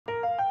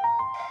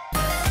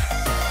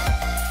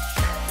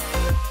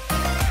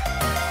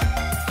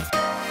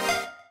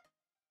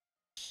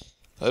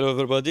Hello,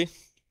 everybody.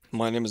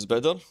 My name is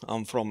Badr.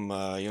 I'm from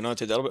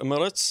United Arab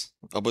Emirates,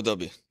 Abu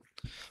Dhabi.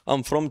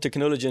 I'm from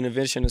Technology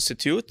Innovation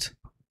Institute,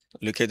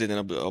 located in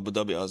Abu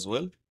Dhabi as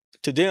well.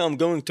 Today, I'm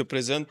going to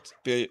present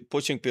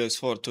pushing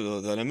PX4 to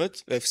the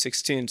limit,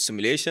 F-16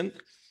 simulation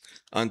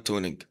and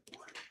tuning.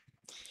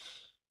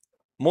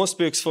 Most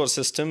PX4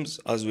 systems,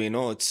 as we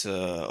know, it's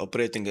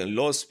operating at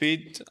low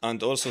speed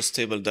and also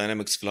stable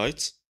dynamics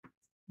flights.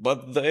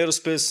 But the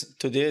aerospace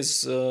today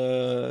is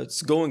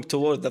it's going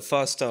toward the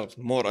faster,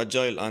 more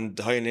agile, and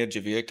high energy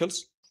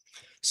vehicles.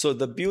 So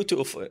the beauty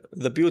of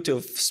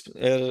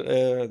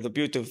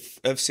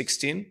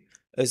F-16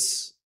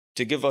 is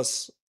to give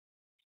us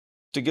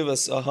to give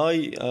us to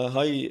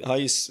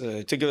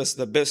give us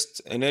the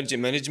best energy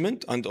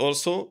management and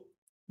also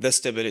the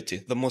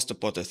stability, the most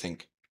important thing.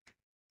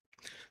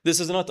 This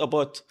is not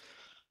about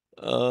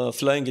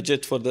flying a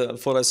jet for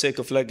the sake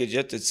of flying a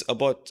jet. It's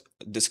about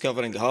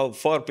discovering how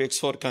far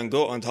PX4 can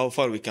go and how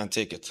far we can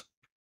take it.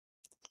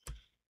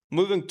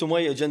 Moving to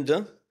my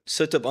agenda,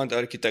 setup and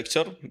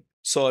architecture.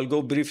 So I'll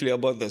go briefly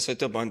about the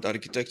setup and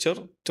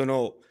architecture to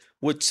know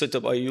which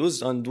setup I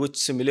used and which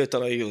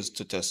simulator I used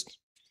to test.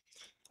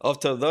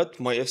 After that,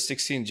 my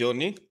F-16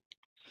 journey.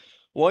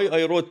 Why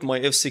I wrote my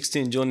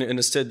F-16 journey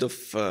instead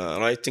of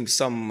writing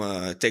some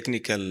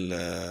technical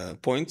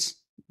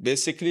points?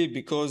 Basically,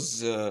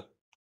 because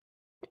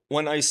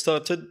when I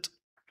started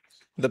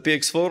the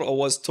PX4, I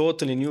was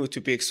totally new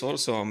to PX4,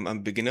 so I'm a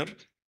beginner.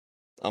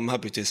 I'm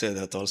happy to say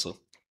that also.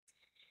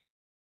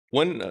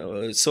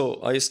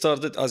 So I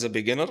started as a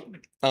beginner,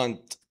 and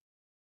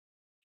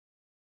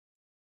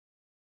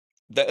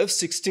the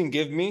F-16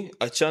 gave me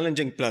a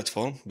challenging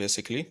platform,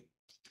 basically,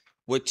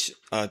 which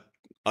I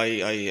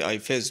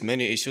faced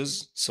many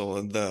issues.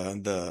 So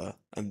the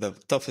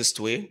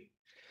toughest way.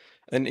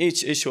 And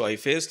each issue I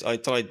faced, I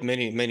tried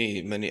many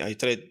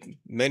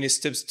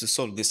steps to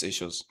solve these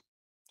issues.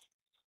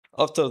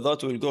 After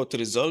that, we'll go to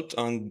result,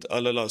 and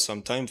I'll allow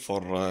some time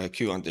for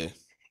Q&A.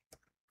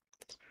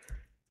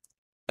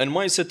 In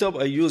my setup,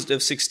 I used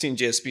F-16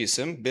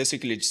 JSBSim.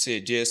 Basically,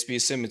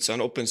 JSBSim, it's an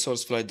open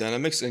source flight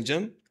dynamics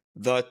engine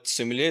that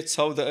simulates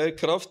how the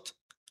aircraft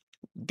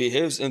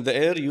behaves in the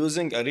air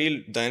using a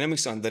real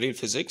dynamics and the real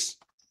physics.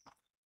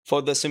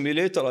 For the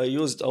simulator, I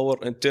used our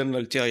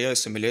internal TII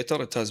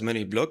simulator. It has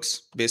many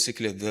blocks.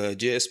 Basically, the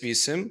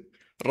JSBSim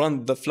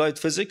run the flight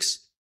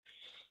physics,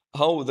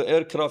 how the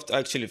aircraft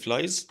actually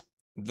flies.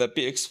 The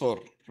PX4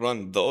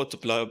 run the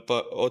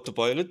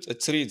autopilot.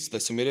 It reads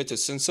the simulated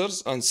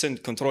sensors and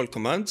send control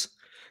commands.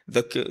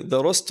 The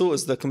ROS2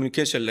 is the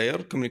communication layer,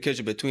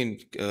 communication between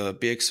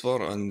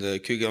PX4 and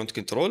Q ground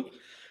control.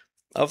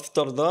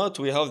 After that,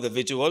 we have the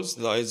visuals,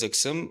 the Isaac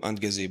Sim and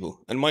Gazebo.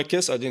 In my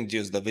case, I didn't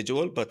use the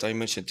visual, but I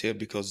mentioned here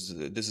because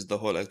this is the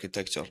whole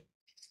architecture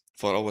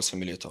for our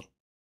simulator.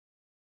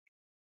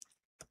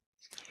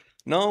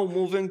 Now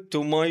moving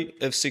to my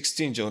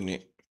F-16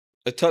 journey.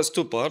 It has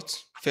two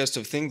parts. First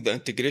of thing, the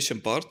integration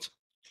part,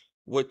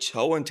 which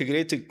how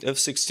integrated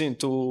F-16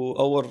 to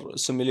our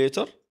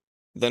simulator.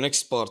 The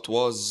next part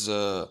was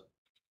the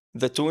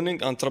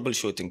tuning and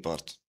troubleshooting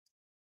part.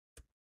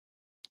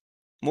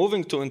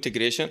 Moving to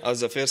integration,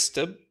 as a first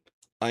step,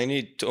 I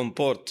need to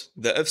import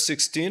the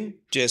F-16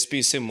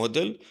 JSBSim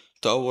model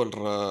to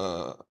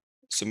our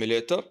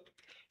simulator.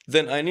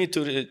 Then I need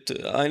to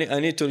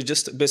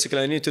register.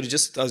 Basically, I need to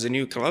register as a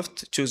new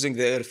craft, choosing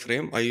the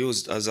airframe. I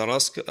used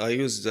Rascal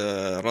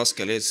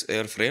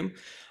airframe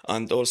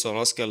and also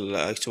Rascal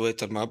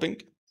actuator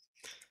mapping.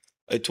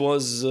 It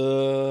was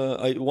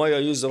why I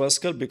used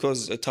Rascal,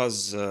 because it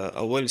has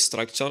a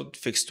well-structured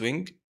fixed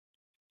wing.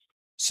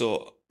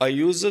 So I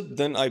use it,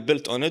 then I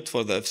built on it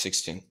for the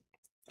F-16.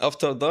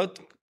 After that,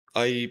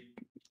 I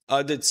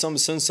added some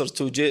sensors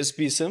to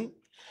JSBSim,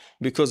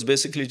 because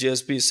basically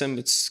JSBSim,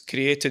 it's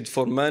created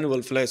for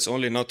manual flights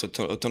only, not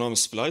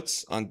autonomous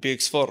flights. And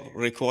PX4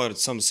 required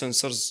some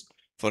sensors,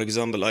 for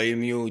example,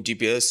 IMU,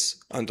 GPS,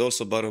 and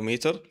also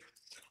barometer.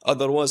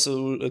 Otherwise,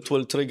 it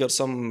will trigger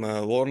some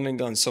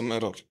warning and some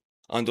error,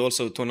 and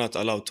also it will not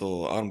allow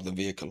to arm the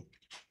vehicle.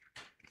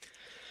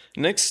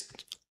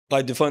 Next,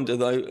 I defined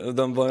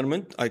the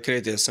environment. I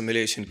created a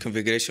simulation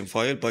configuration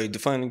file by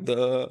defining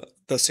the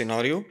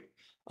scenario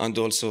and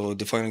also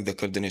defining the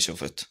coordination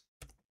of it.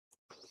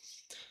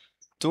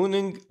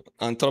 Tuning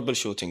and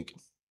troubleshooting.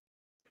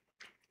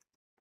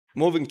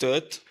 Moving to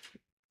it,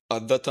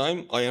 at that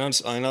time, I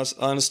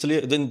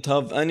honestly didn't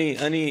have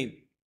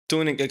any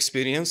tuning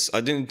experience.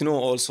 I didn't know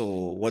also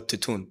what to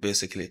tune,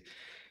 basically.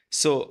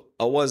 So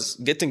I was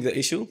getting the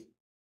issue,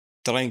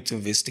 trying to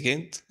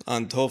investigate,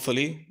 and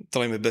hopefully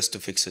try my best to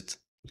fix it.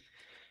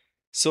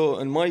 So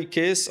in my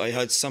case, I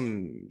had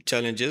some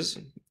challenges: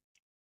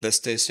 the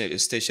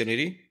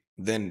stationary,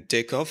 then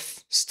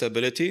takeoff,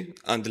 stability,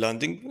 and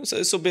landing.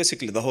 So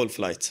basically the whole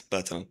flight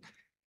pattern.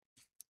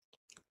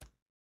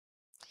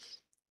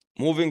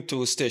 Moving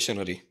to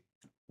stationary.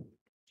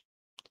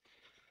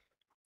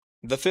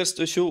 The first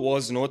issue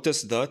was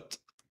notice that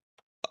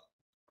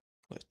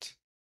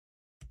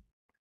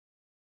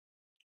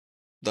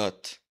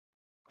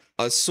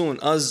as soon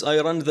as I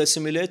run the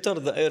simulator,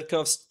 the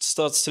aircraft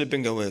starts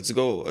slipping away.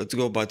 It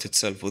go by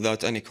itself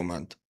without any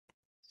command.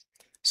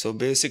 So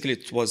basically,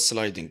 it was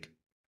sliding.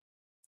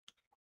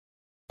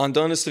 And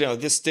honestly,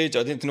 at this stage,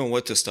 I didn't know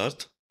where to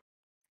start.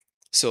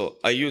 So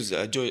I used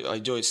a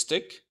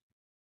joystick,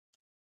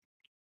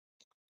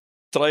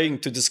 trying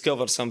to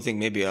discover something.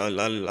 Maybe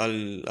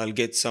I'll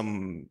get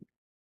some.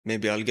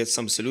 Maybe I'll get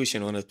some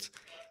solution on it.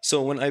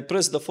 So when I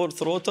pressed the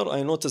fourth rotor,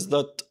 I noticed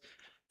that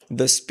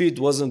the speed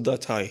wasn't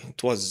that high.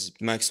 It was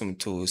maximum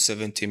to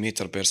 70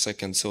 meter per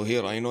second. So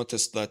here I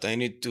noticed that I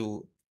need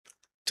to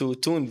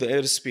tune the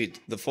airspeed,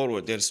 the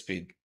forward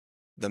airspeed,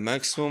 the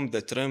maximum,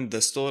 the trim,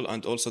 the stall,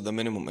 and also the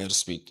minimum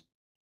airspeed.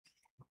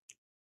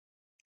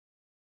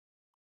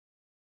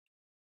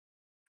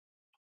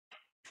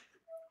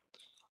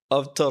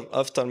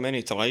 After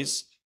many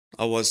tries,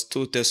 I was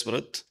too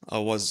desperate. I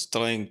was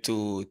trying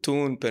to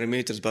tune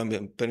parameters by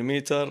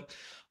parameter.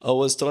 I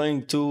was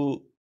trying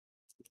to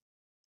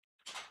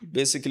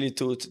basically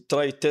to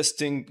try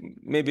testing.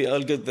 Maybe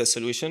I'll get the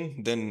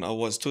solution. Then I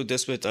was too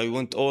desperate. I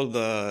went all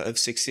the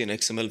F-16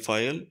 XML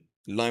file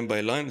line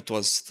by line. It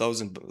was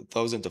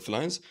thousand of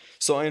lines.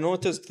 So I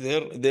noticed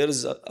there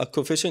is a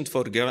coefficient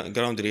for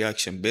ground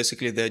reaction.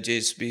 Basically, the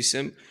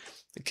JSBSim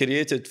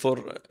created for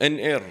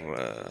in-air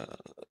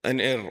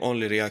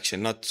only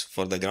reaction, not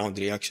for the ground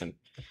reaction.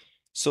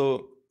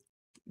 So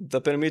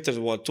the parameters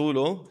were too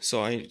low.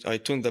 So I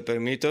tuned the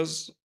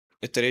parameters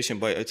iteration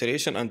by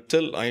iteration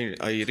until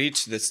I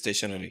reach the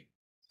stationary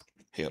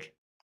here.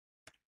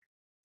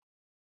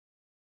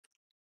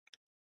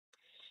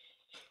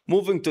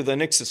 Moving to the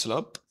next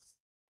slab,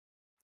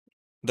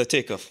 the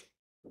takeoff.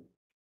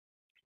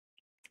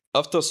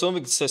 After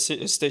solving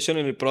the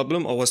stationary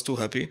problem, I was too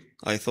happy.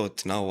 I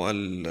thought now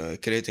I'll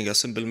creating a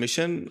simple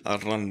mission. I'll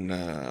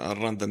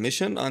run the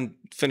mission and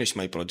finish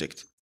my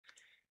project.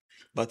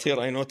 But here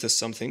I noticed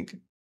something.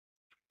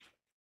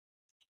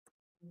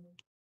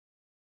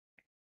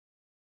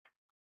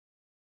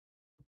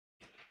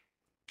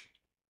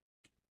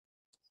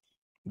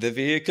 The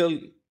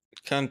vehicle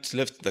can't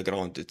lift the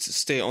ground. It's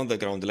stay on the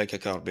ground like a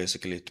car,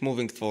 basically. It's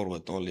moving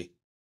forward only.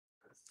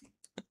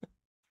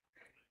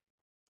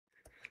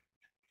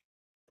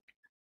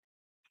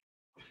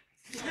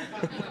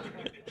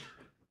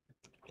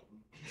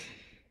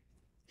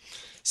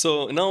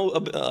 So now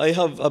I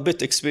have a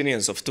bit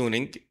experience of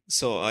tuning.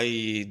 So I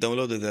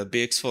downloaded the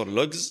PX4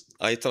 logs.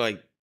 I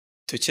tried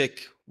to check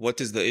what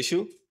is the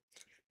issue.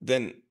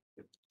 Then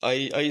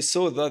I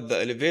saw that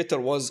the elevator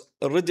was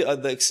already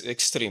at the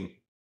extreme,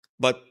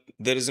 but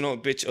there is no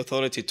pitch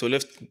authority to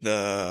lift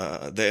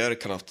the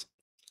aircraft.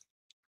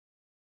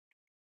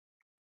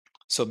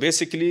 So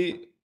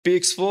basically,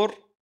 PX4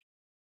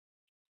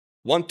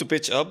 want to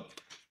pitch up,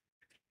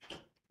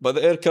 but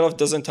the aircraft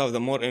doesn't have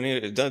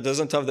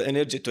the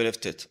energy to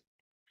lift it.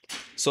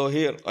 So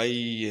here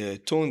I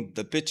tuned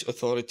the pitch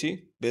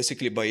authority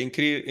basically by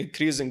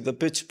increasing the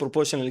pitch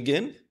proportional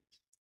gain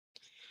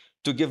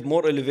to give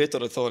more elevator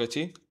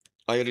authority.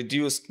 I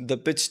reduced the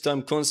pitch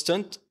time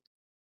constant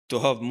to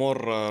have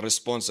more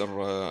response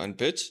and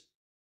pitch,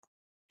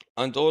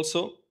 and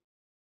also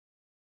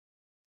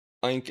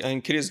I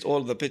increased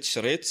all the pitch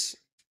rates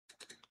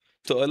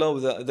to allow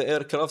the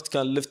aircraft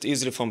can lift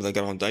easily from the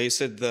ground. I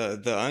set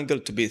the angle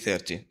to be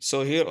 30.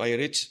 So here I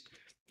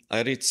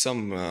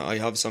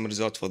have some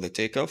result for the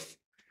takeoff.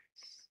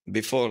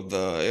 Before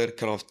the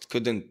aircraft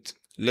couldn't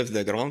lift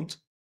the ground.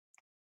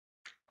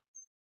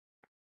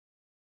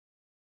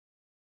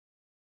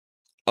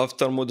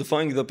 After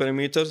modifying the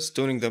parameters,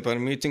 tuning the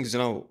parameters,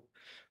 now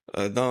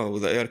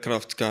the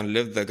aircraft can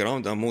lift the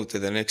ground and move to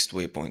the next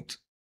waypoint.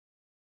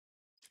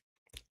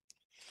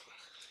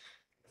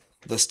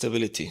 The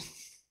stability.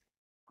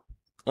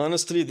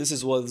 Honestly,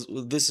 this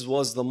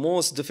was the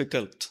most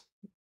difficult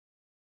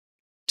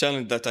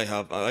challenge that I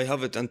have. I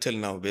have it until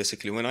now,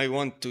 basically. When I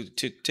want to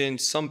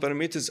change some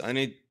parameters, I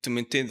need to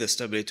maintain the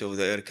stability of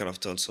the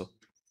aircraft also.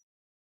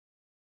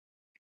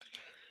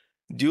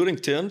 During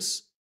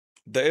turns,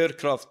 the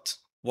aircraft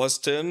was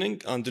turning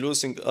and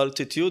losing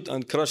altitude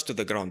and crashed to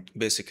the ground,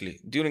 basically.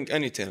 During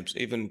any turns,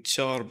 even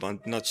sharp and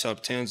not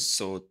sharp turns,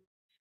 so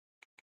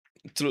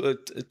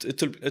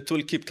it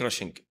will keep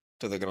crashing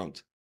to the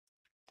ground.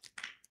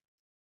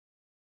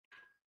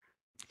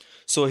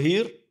 So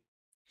here,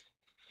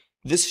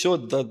 this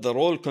showed that the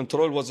roll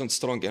control wasn't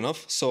strong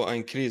enough, so I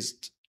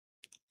increased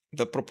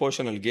the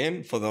proportional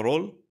gain for the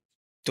roll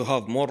to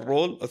have more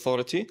roll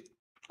authority,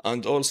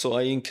 and also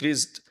I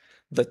increased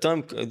the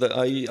time.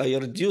 I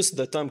reduced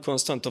the time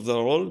constant of the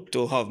roll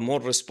to have more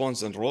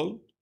response and roll.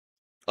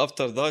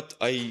 After that,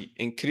 I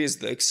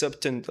increased the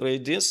acceptance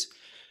radius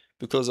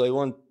because I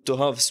want to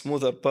have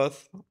smoother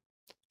path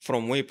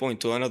from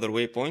waypoint to another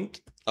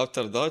waypoint.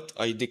 After that,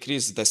 I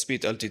decreased the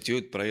speed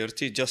altitude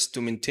priority just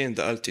to maintain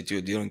the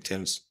altitude during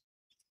turns.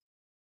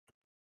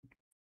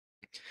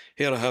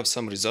 Here I have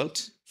some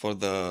results for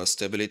the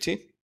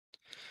stability.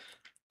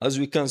 As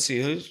we can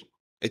see here,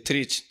 it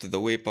reached the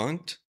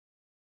waypoint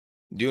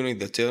during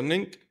the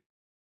turning,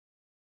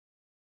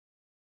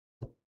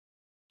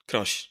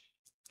 crash.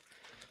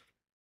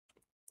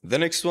 The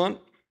next one,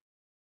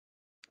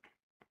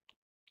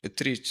 it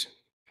reaches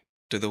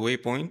to the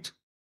waypoint,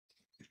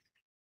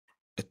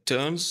 it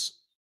turns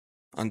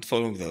and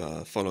follow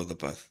the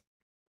path.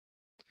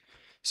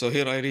 So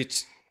here I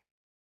reach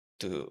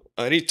to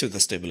the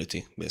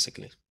stability,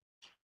 basically.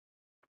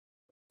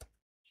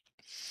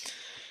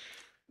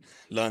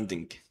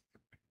 Landing.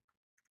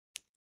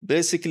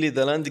 Basically,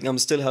 the landing, I'm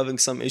still having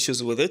some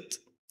issues with it.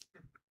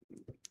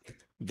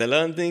 The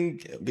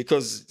landing,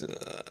 because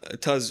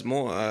it has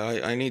more,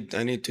 I need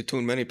to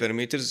tune many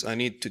parameters. I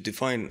need to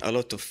define a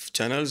lot of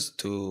channels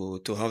to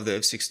have the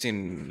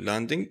F-16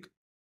 landing.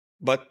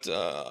 But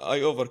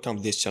I overcome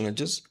these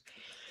challenges.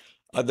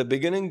 At the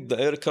beginning, the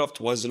aircraft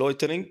was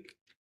loitering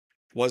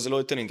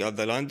at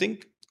the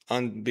landing,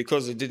 and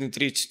because it didn't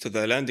reach to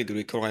the landing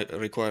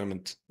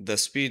requirement, the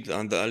speed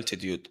and the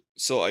altitude.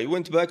 So I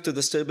went back to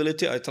the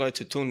stability. I tried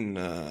to tune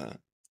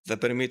the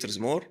parameters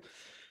more,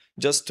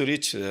 just to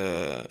reach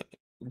to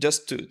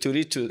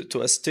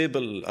a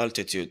stable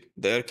altitude.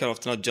 The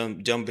aircraft not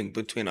jumping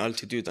between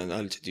altitude and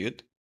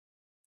altitude.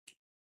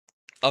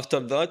 After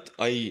that,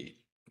 I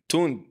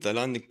tuned the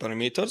landing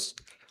parameters,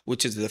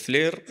 which is the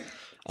flare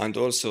and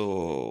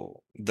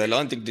also the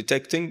landing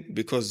detecting,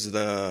 because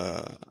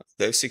the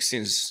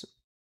F-16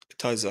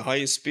 it has a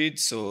high speed,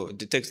 so it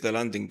detects the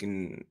landing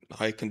in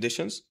high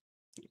conditions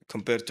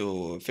compared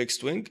to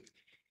fixed wing.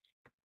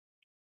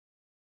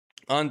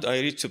 And I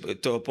reached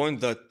to a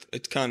point that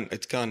it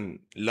can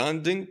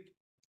landing,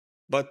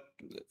 but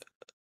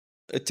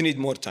it need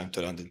more time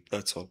to land it.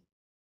 That's all.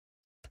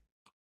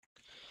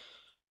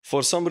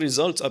 For some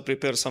results, I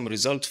prepare some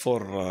results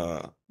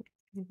for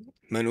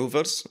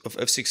maneuvers of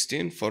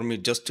F-16 for me,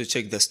 just to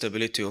check the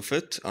stability of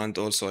it, and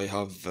also I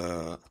have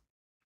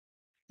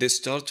this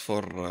chart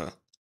for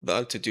the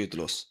altitude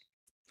loss.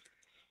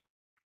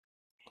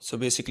 So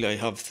basically, I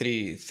have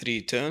three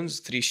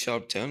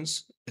sharp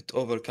turns. It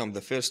overcome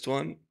the first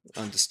one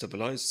and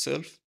stabilize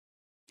itself.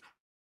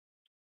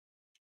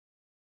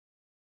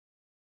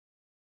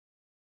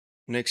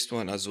 Next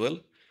one as well.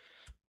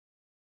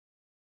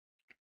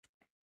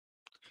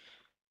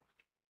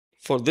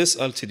 For this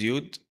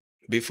altitude,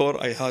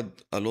 before I had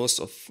a loss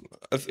of,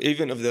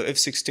 even if the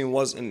F-16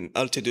 was in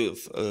altitude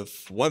of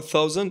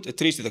 1,000,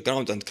 it reached the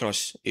ground and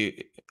crashed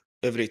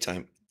every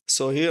time.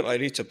 So here I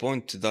reached a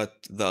point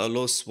that the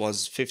loss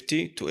was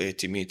 50 to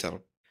 80 meters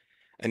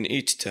in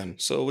each turn,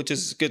 so which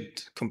is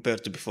good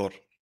compared to before.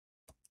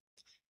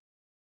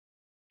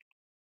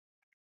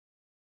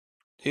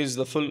 Here's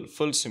the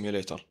full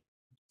simulator.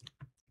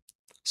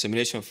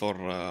 Simulation for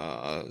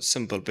a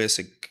simple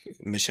basic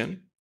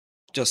mission,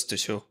 just to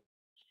show.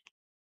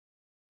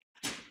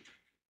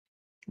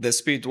 The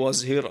speed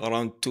was here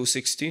around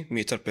 260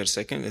 meters per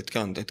second. It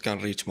can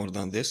reach more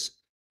than this.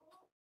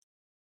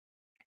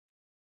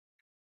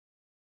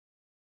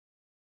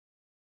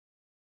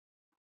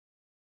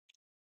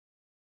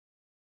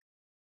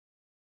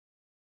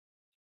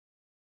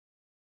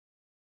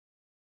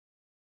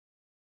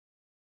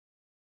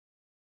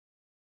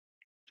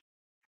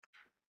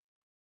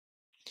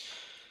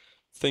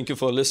 Thank you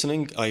for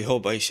listening. I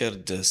hope I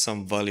shared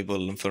some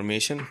valuable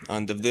information.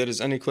 And if there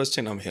is any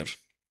question, I'm here.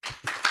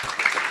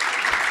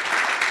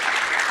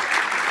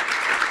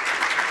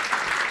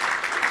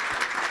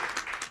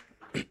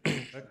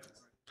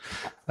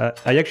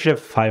 I actually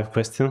have 5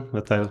 questions,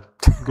 but I'll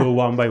go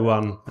one by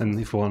one. And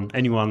if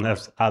anyone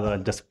has other,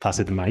 I'll just pass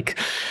it the mic.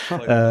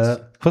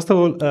 First of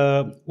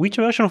all, which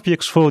version of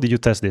PX4 did you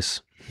test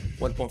this?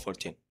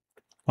 1.14.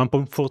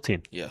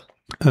 1.14? Yeah.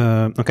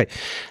 Okay.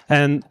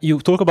 And you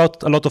talk a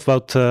lot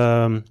about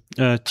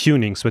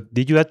tunings, but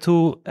did you have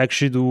to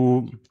actually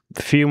do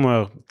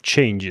firmware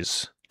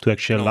changes to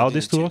actually allow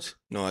this to work?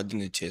 No, I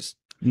didn't change.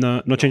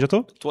 No change at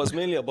all? It was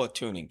mainly about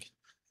tuning.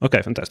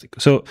 Okay, fantastic.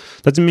 So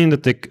does it mean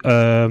that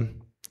the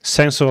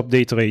sensor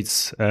update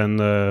rates and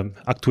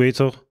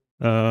actuator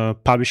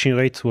publishing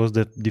rate was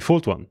the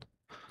default one?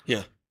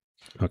 Yeah.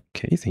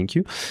 Okay, thank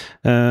you.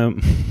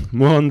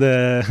 More on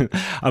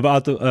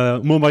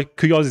the more my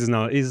curiosity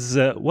now is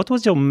what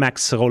was your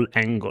max roll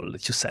angle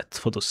that you set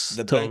for those?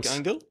 The bank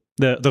angle?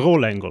 The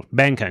roll angle,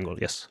 bank angle,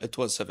 yes. It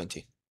was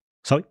 70.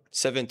 Sorry?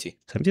 70.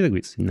 70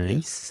 degrees.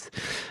 Nice.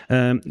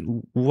 Yeah.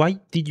 Why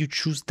did you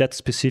choose that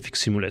specific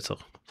simulator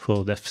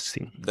for the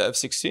F-16? The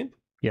F-16?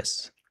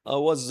 Yes. I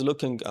was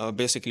looking,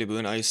 basically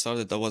when I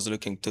started, I was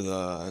looking to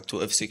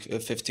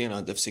F-15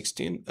 and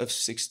F-16.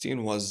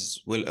 F-16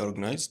 was well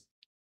organized.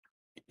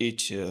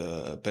 Each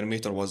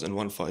parameter was in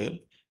one file.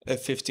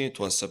 F-15 it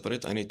was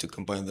separate. I need to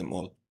combine them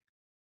all.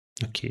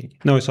 Okay.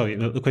 No, sorry.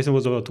 The question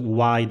was about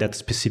why that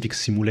specific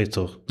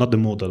simulator, not the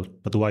model,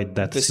 but why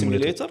that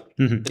simulator?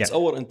 Mm-hmm. It's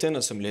our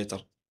internal simulator.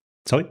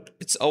 Sorry?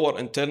 It's our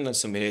internal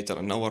simulator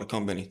in our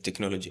company,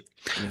 technology.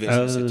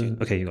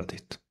 Okay, you got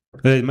it.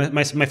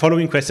 My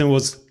following question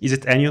was, is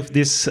it any of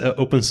this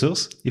open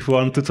source, if you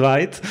want to try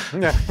it?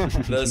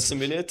 The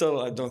simulator,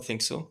 I don't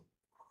think so.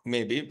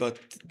 Maybe, but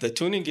the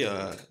tuning,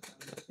 yeah,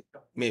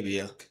 maybe,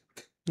 yeah.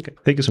 Okay,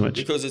 thank you so much.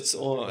 Because it's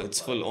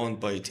full owned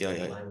by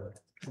TII.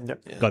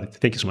 Yep. Yeah. Got it.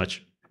 Thank you so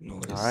much. No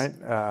worries. All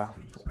right.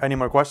 Any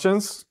more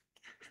questions?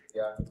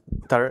 Yeah.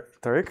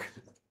 Tariq?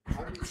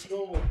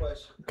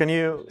 Can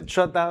you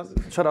shut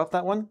off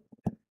that one?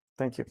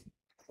 Thank you.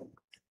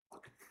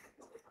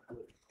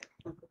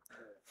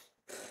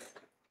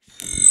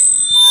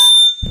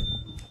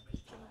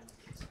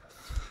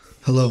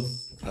 Hello.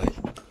 Hi.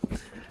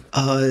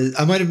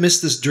 I might have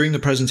missed this during the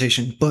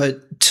presentation,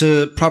 but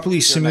to properly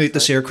simulate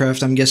this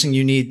aircraft, I'm guessing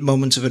you need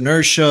moments of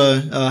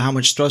inertia, how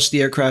much thrust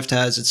the aircraft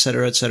has, et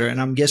cetera, et cetera. And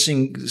I'm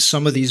guessing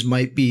some of these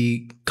might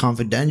be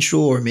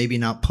confidential or maybe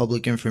not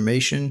public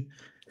information.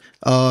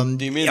 Do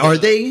you mean are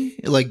they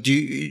like?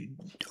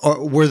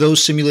 Were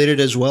those simulated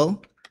as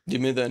well? Do you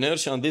mean the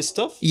inertia on this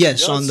stuff?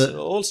 Yes, yeah, on the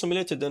all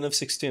simulated in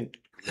F-16.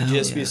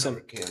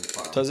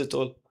 JSBSim does it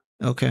all.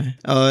 Okay.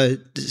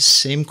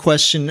 Same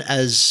question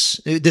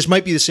as this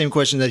might be the same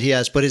question that he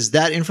asked, but is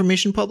that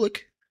information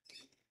public?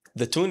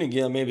 The tuning,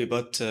 yeah, maybe,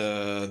 but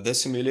the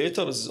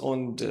simulator is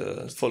owned,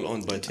 full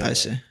owned by TMI. I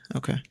see.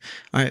 Okay.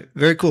 All right.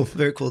 Very cool.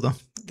 Very cool, though.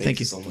 Thank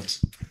you so much.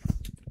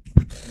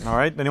 All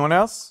right. Anyone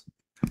else?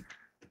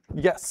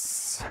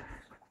 Yes.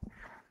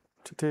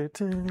 There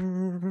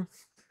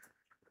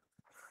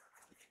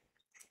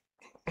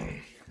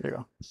you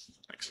go.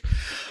 Thanks.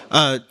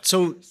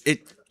 So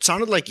it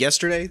sounded like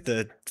yesterday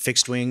the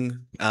fixed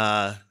wing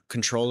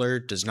controller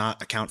does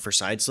not account for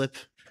side slip.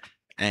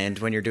 And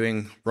when you're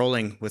doing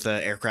rolling with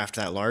an aircraft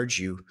that large,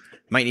 you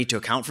might need to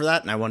account for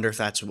that. And I wonder if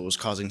that's what was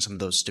causing some of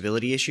those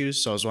stability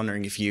issues. So I was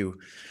wondering if you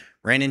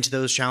ran into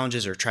those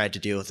challenges or tried to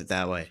deal with it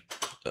that way.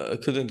 I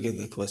couldn't get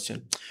the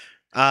question.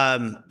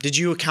 Did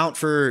you account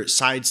for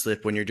side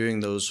slip when you're doing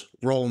those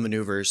roll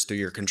maneuvers through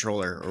your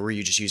controller, or were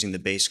you just using the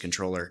base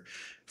controller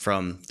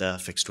from the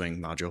fixed wing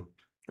module?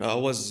 I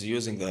was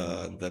using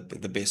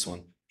the base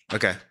one.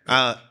 Okay.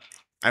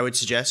 I would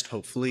suggest,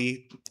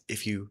 hopefully,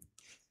 if you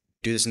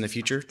do this in the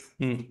future,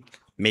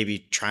 maybe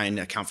try and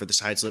account for the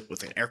side slip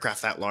with an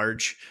aircraft that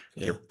large.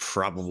 Yeah. You're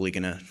probably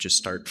going to just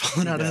start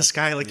falling out of the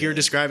sky like you're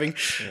describing.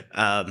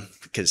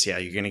 Because,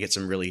 you're going to get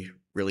some really,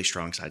 really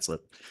strong side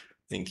slip.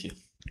 Thank you.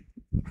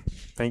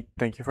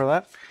 Thank you for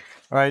that.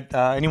 All right.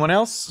 Anyone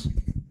else?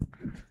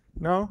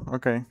 No?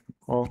 Okay.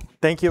 Well,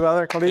 thank you,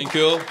 Badr Khalid. Thank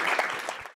you.